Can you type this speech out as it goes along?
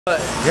But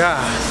yeah,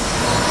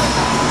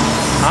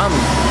 I'm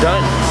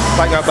done.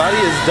 Like my body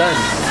is done.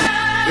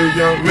 If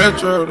young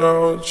Metro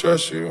don't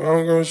trust you,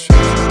 I'm gonna shoot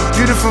you.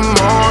 Beautiful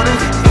morning,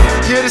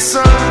 yeah, the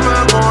sun in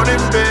my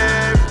morning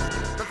bed.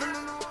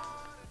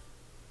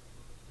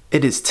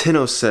 It is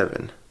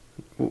 10:07.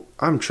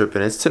 I'm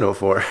tripping, it's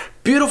 10:04.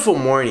 Beautiful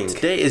morning.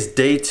 Today is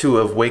day 2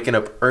 of waking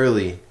up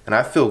early, and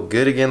I feel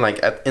good again.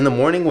 Like in the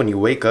morning when you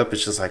wake up,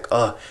 it's just like,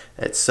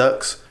 it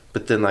sucks.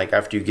 But then like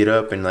after you get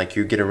up and like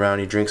you get around,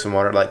 you drink some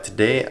water. Like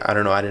today, I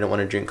don't know, I didn't want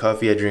to drink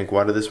coffee. I drank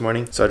water this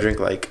morning. So I drank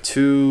like I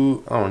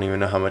don't even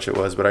know how much it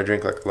was, but I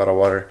drank like a lot of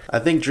water. I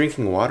think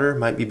drinking water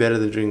might be better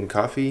than drinking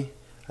coffee.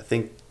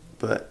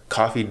 But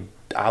coffee,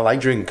 I like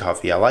drinking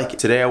coffee. I like it.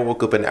 Today I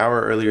woke up an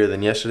hour earlier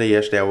than yesterday.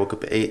 Yesterday I woke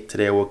up at 8.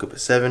 Today I woke up at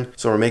 7.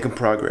 So we're making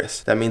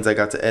progress. That means I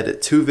got to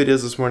edit 2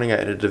 videos this morning. I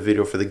edited a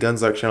video for the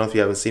DREADLOCK channel. If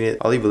you haven't seen it,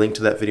 I'll leave a link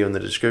to that video in the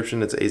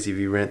description. It's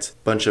ACV Rents.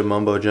 Bunch of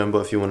mumbo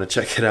jumbo if you want to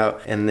check it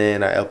out. And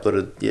then I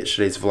uploaded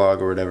yesterday's vlog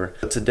or whatever.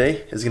 But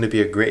today is going to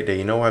be a great day.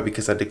 You know why?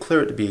 Because I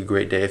declare it to be a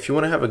great day. If you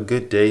want to have a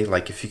good day,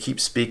 like if you keep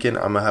speaking,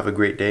 I'm going to have a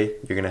great day,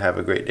 you're going to have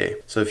a great day.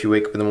 So if you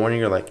wake up in the morning,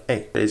 you're like,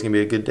 hey, today's going to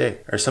be a good day.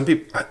 Or some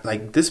people,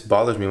 like this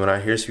bothers me when I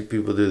hear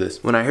people do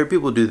this. When I hear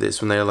people do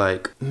this, when they're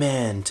like,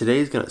 man,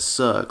 today's gonna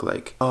suck,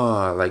 like,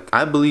 oh, like,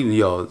 I believe,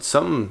 yo,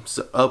 something's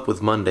up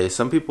with Mondays.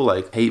 Some people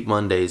like hate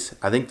Mondays.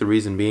 I think the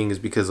reason being is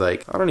because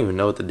like, I don't even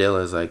know what the deal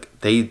is. Like,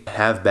 they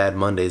have bad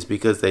Mondays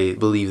because they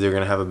believe they're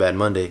gonna have a bad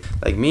Monday.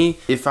 Like me,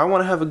 if I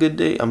want to have a good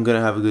day, I'm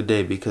gonna have a good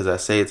day because I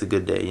say it's a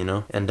good day, you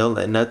know? And don't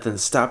let nothing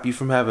stop you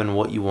from having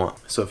what you want.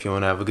 So if you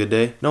want to have a good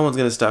day, no one's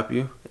gonna stop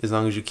you, as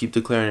long as you keep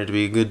declaring it to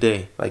be a good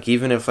day. Like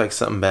even if like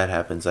something bad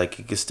happens, like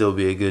it could still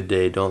be a good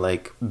day. Don't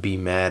like be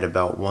mad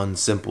about one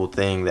simple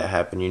thing that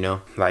happened, you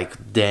know?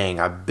 Like, dang,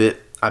 I bit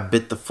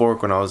the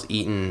fork when I was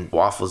eating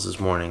waffles this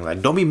morning.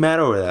 Like, don't be mad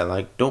over that.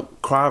 Like, don't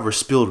cry over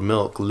spilled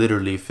milk,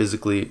 literally,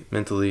 physically,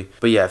 mentally.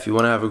 But yeah, if you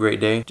want to have a great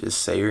day,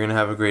 just say you're gonna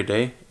have a great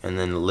day and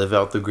then live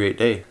out the great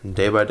day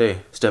by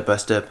day, step by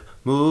step,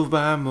 move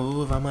by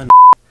move. I'm a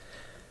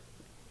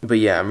But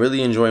yeah, I'm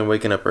really enjoying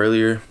waking up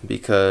earlier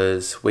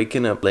because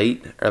waking up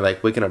late or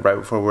like waking up right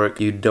before work,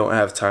 you don't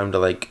have time to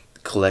like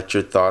collect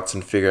your thoughts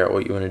and figure out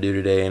what you want to do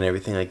today and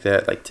everything like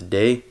that. Like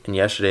today and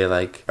yesterday,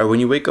 like, or when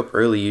you wake up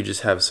early, you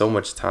just have so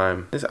much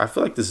time. I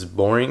feel like this is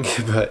boring,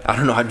 but I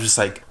don't know. I'm just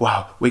like,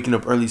 wow, waking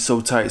up early is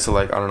so tight. So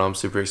like, I don't know, I'm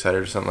super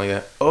excited or something like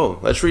that. Oh,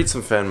 let's read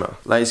some fan mail.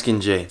 Light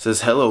Skin J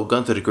says, hello,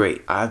 Gunther the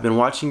Great. I've been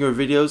watching your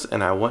videos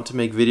and I want to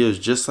make videos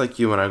just like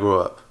you when I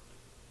grow up.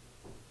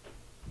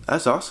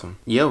 That's awesome.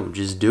 Yo,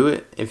 just do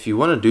it. If you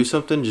want to do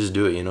something, just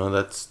do it, you know?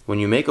 That's when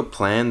you make a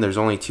plan, there's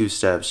only 2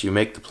 steps. You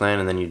make the plan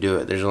and then you do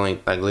it. There's only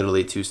like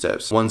literally 2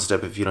 steps. 1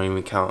 step if you don't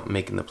even count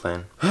making the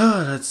plan.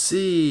 Let's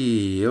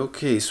see.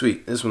 Okay,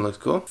 sweet. This one looks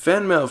cool.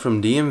 Fan mail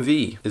from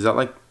DMV. Is that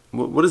like,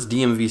 what does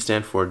DMV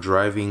stand for?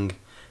 Driving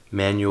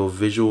Manual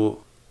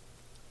Visual.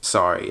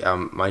 Sorry,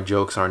 my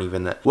jokes aren't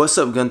even that. What's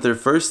up, Gunther?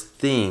 First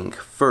thing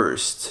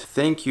first,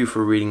 thank you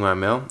for reading my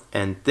mail,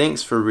 and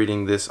thanks for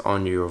reading this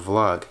on your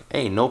vlog.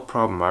 Hey, no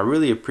problem. I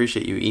really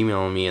appreciate you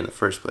emailing me in the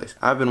first place.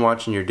 I've been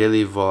watching your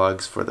daily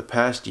vlogs for the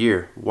past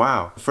year.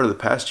 Wow. For the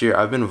past year,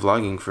 I've been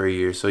vlogging for a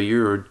year, so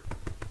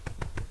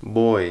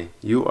boy,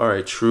 you are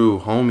a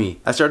true homie.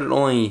 I started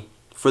only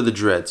for the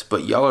dreads,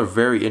 but y'all are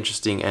very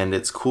interesting and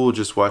it's cool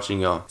just watching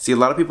y'all. See, a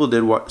lot of people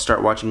did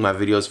start watching my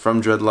videos from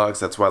dreadlocks.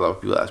 That's why a lot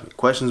of people ask me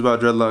questions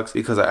about dreadlocks,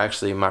 because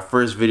my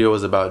first video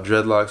was about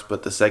dreadlocks,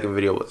 but the second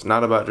video was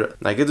not about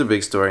like, it's a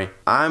big story.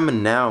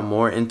 I'm now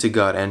more into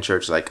God and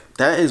church. Like,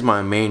 that is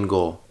my main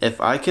goal. If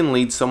I can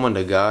lead someone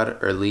to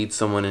God or lead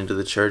someone into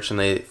the church and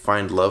they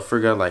find love for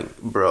God, like,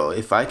 bro,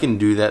 if I can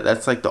do that,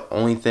 that's like the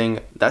only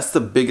thing, that's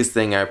the biggest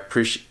thing I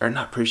appreciate, or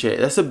not appreciate,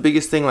 that's the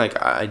biggest thing like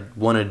I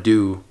want to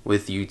do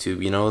with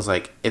YouTube, you know? It's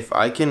like, if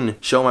I can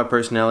show my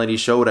personality,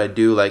 show what I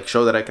do, like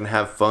show that I can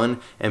have fun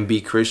and be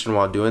Christian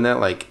while doing that,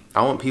 like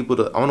I want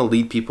to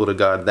lead people to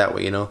God that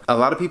way, you know? A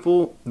lot of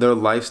people, their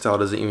lifestyle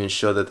doesn't even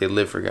show that they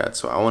live for God,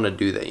 so I want to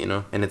do that, you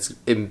know? And it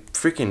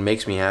freaking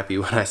makes me happy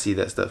when I see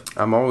that stuff.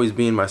 I'm always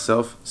being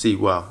myself. See,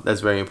 wow,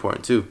 that's very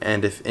important too.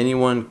 And if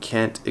anyone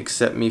can't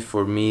accept me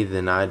for me,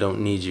 then I don't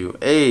need you.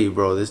 Hey,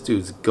 bro, this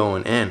dude's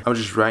going in. I'm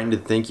just writing to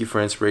thank you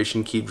for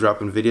inspiration. Keep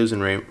dropping videos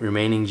and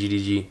remaining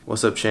GDG.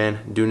 What's up,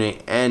 Chan,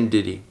 Dune, and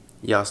Diddy?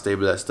 Y'all stay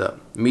blessed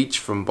up. Meech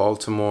from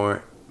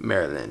Baltimore,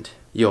 Maryland.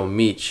 Yo,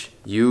 Meech,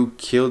 you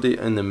killed it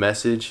in the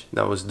message.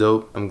 That was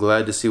dope. I'm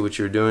glad to see what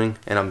you're doing,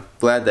 and I'm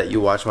glad that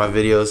you watch my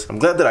videos. I'm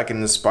glad that I can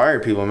inspire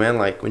people, man.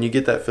 Like, when you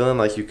get that feeling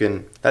like you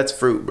can, that's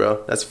fruit,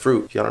 bro. That's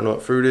fruit. If y'all don't know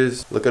what fruit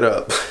is, look it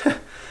up.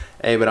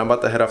 Hey, but I'm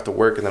about to head off to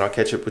work, and then I'll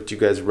catch up with you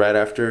guys right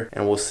after,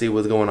 and we'll see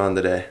what's going on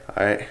today.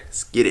 All right,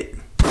 let's get it.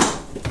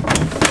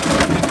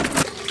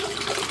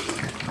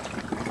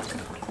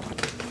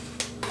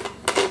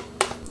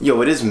 Yo,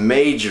 it is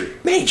major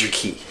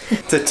key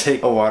to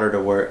take a water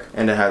to work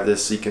and to have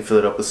this so you can fill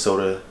it up with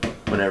soda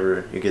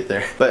whenever you get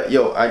there. But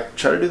yo, I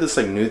try to do this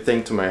like new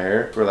thing to my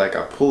hair where like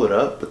I pull it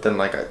up, but then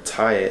like I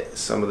tie it,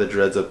 some of the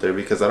dreads up there,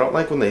 because I don't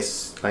like when they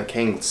like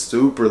hang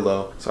super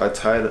low. So I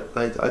tied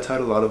a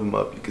lot of them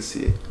up, you can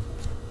see it.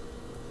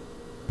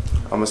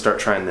 I'm gonna start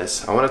trying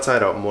this. I want to tie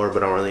it out more,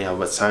 but I don't really have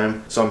much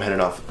time, so I'm heading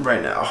off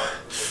right now.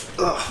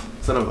 Ugh,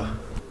 son of a.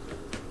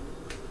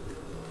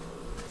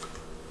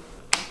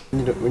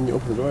 When you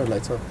open the door, it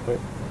lights up, right?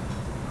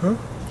 Huh?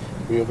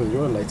 When you open the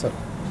door, it lights up.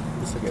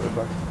 It's like 8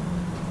 o'clock.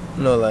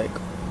 No, like,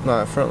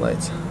 not front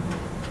lights.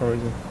 For some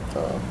reason.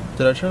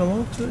 Did I turn them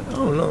off today? I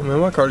don't know, man.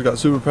 My car's got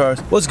superpowers.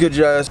 What's good,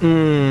 guys?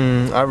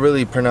 I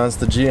really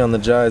pronounced the G on the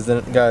guys,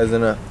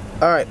 didn't I?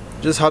 Alright,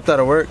 just hopped out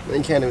of work.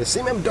 You can't even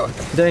see me, I'm dark.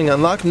 Dang,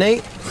 unlock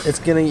Nate. It's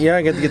gonna, yeah,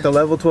 I get to get the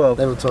level 12.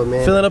 Level 12,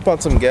 man. Filling up on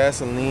some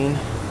gasoline.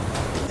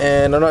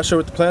 And I'm not sure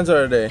what the plans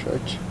are today.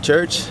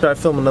 Church. Try to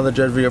film another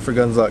Dread video for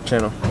DREADLOCK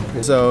channel.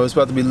 So it's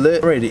about to be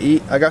lit. I'm ready to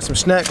eat. I got some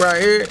snack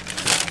right here.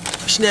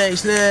 Snack.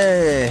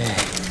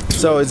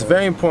 So it's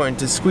very important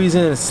to squeeze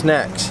in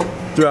snacks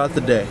throughout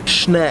the day.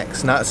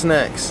 Snacks, not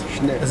snacks.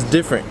 It's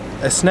different.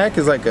 A snack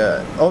is like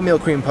a oatmeal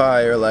cream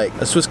pie or like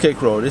a Swiss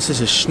cake roll. This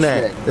is a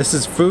snack. This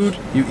is food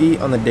you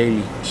eat on the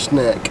daily.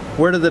 Snack.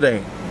 Word of the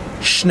day.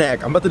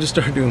 Snack. I'm about to just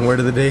start doing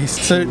word of the day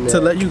to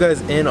let you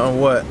guys in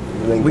on what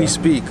we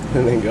speak.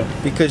 Lingo.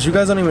 Because you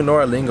guys don't even know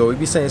our lingo. We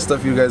be saying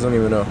stuff you guys don't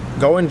even know.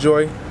 Go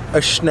enjoy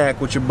a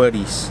snack with your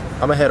buddies.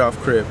 I'ma head off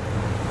crib.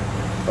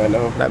 I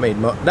know. That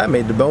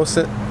made the most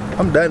sense.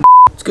 I'm done.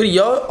 It's good,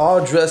 y'all.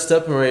 All dressed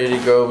up and ready to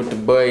go with the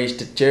boys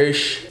to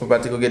church. We're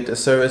about to go get the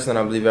service, and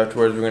I believe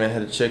afterwards we're gonna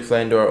head to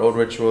Chick-fil-A and do our old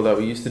ritual that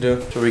we used to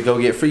do. So we go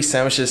get free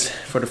sandwiches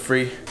for the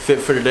free fit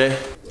for the day.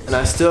 And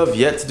I still have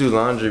yet to do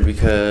laundry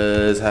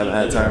because I haven't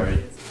had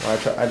time. Well,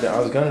 I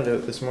was gonna do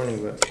it this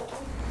morning, but.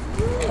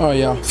 Alright,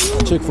 y'all.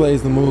 Chick-fil-A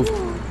is the move.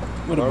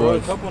 What a boy.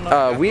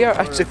 We are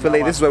at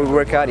Chick-fil-A. This is where we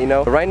work out, you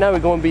know. Right now we're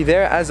going to be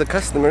there as a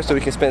customer so we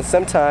can spend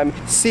some time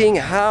seeing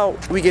how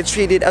we get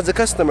treated as a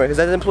customer. Because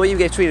as an employee we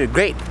get treated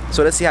great.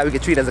 So let's see how we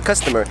get treated as a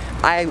customer.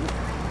 I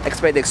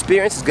expect the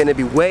experience is going to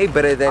be way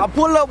better than... I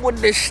pull up with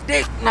the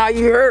stick, now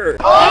you heard.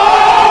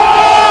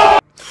 Oh!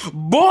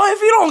 Boy,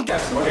 if you don't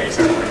get...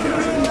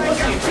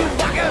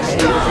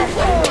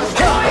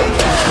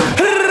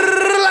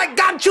 Like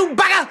got you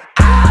back.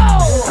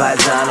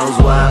 Paisanos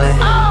wildin',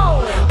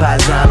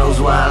 Paisanos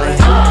wildin',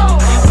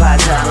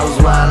 Paisanos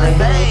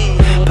wildin',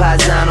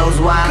 Paisanos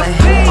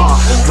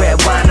wildin', red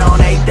wine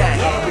on everything.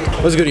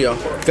 What's good, y'all?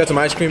 Got some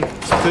ice cream,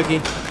 some cookie,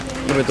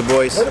 eating with the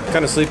boys.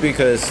 Kind of sleepy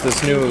because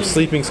this new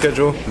sleeping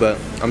schedule, but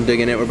I'm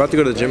digging it. We're about to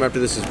go to the gym after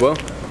this as well.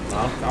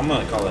 I'm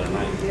gonna call it a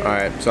night.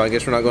 Alright, so I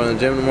guess we're not going to the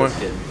gym anymore.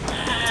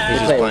 He's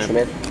just playing.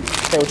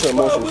 Play with your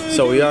emotions.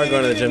 So we are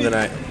going to the gym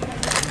tonight.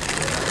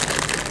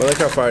 But look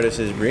how far this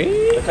is,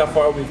 Bree. Look how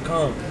far we've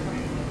come.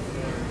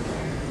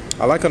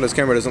 I like how this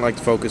camera doesn't like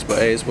to focus, but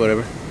hey, it's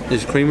whatever.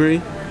 It's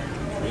creamery.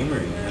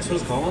 Creamery, that's what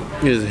it's called?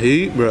 It's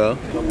heat, bro.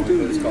 Kind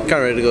of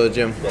ready to go to the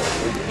gym.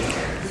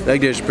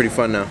 Leg days are pretty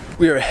fun now.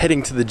 We are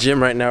heading to the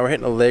gym right now. We're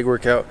hitting a leg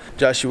workout.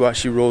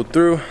 Joshuashi rolled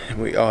through, and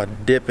we are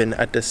dipping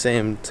at the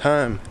same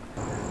time.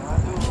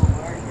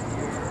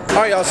 All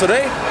right, y'all. So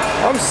today,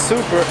 I'm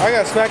super. I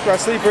got smacked by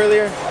sleep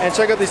earlier, and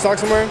check out these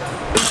socks I'm wearing.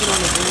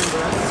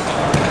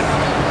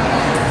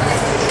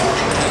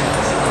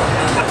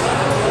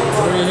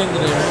 Where are you hitting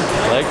today, man?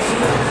 Legs.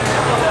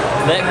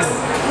 Legs.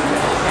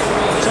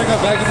 Check how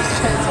baggy these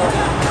pants are.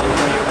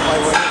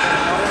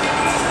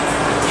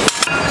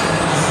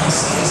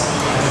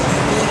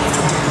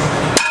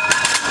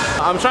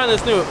 I'm trying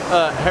this new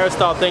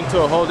hairstyle thing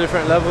to a whole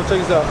different level. Check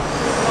this out.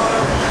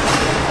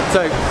 It's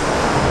like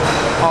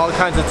all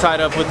kinds of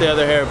tied up with the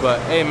other hair, but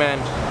hey man,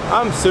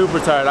 I'm super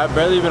tired. I've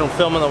barely been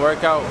filming the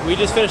workout. We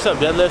just finished up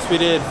deadlifts. We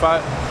did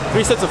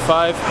 3 sets of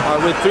 5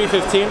 with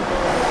 315,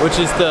 which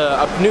is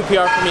the new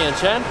PR for me and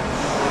Chan.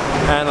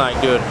 And like,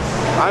 dude,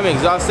 I'm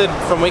exhausted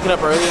from waking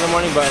up early in the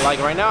morning, but like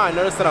right now I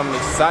noticed that I'm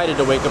excited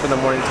to wake up in the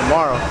morning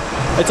tomorrow.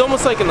 It's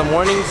almost like in the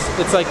mornings,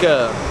 it's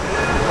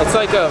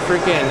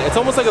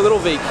almost like a little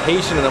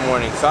vacation in the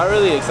morning. So I'm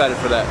really excited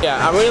for that. Yeah,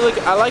 I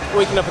like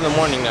waking up in the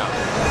morning now.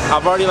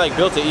 I've already like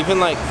built it, even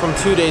like from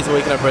 2 days of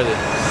waking up early.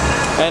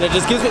 And it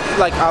just gives me,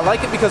 like, I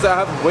like it because I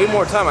have way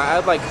more time. I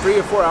add like 3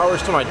 or 4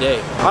 hours to my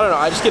day. I don't know,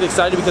 I just get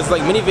excited because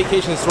like mini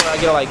vacations where I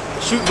get to like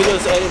shoot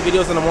videos, edit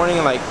videos in the morning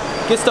and like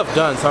get stuff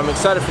done. So I'm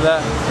excited for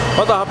that.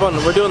 About to hop on,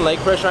 we're doing leg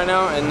press right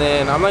now, and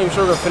then I'm not even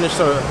sure we're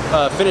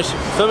gonna finish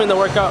filming the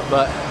workout,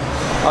 but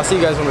I'll see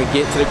you guys when we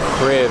get to the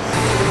crib.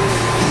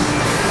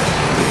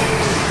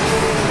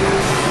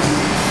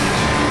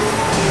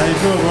 How you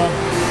feel, bro?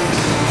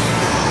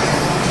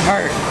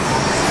 Hurt.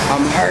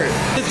 I'm hurt.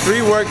 Did 3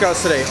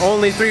 workouts today,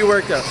 only 3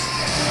 workouts.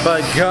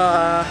 But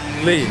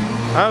golly,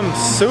 I'm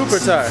super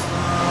tired.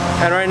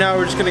 And right now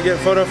we're just gonna get a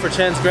photo for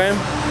Chan's gram.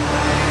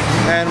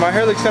 And my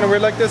hair looks kind of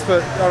weird like this,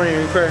 but I don't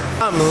even care.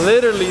 I'm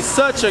literally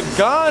such a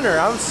goner.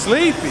 I'm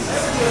sleepy.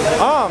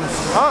 I'm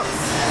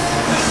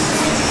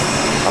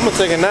gonna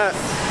take a nap.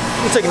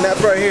 I'm gonna take a nap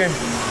right here.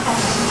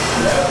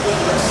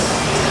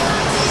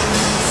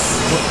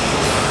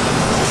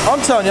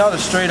 I'm telling y'all the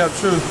straight up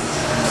truth.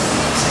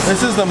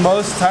 This is the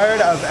most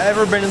tired I've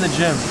ever been in the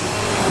gym.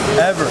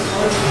 Ever.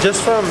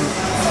 Just from,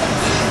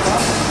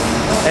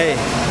 hey,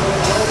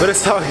 but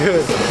it's all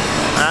good.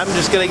 I'm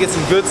just gonna get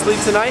some good sleep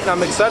tonight, and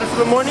I'm excited for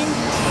the morning.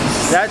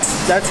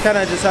 That's kind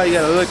of just how you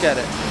gotta look at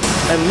it.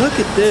 And look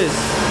at this.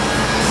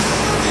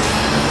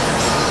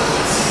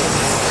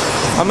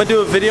 I'm gonna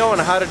do a video on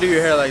how to do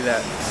your hair like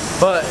that.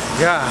 But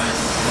God,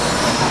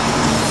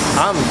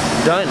 I'm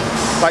done.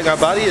 Like my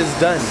body is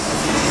done.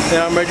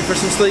 And I'm ready for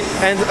some sleep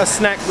and a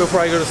snack before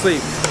I go to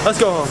sleep. Let's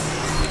go home.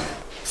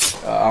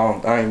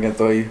 I ain't gonna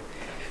throw you.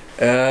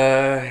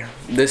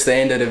 This is the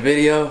end of the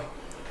video.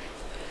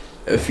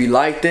 If you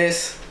like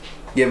this,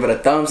 give it a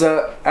thumbs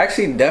up.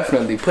 Actually,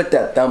 definitely put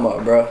that thumb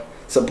up, bro.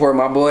 Support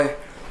my boy.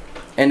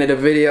 End of the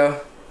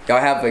video. Y'all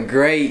have a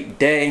great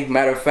day.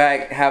 Matter of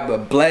fact, have a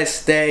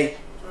blessed day.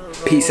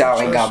 Peace out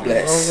and God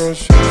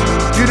bless.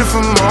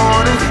 Beautiful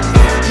morning,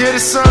 yeah, the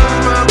sun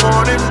in my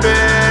morning,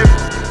 babe.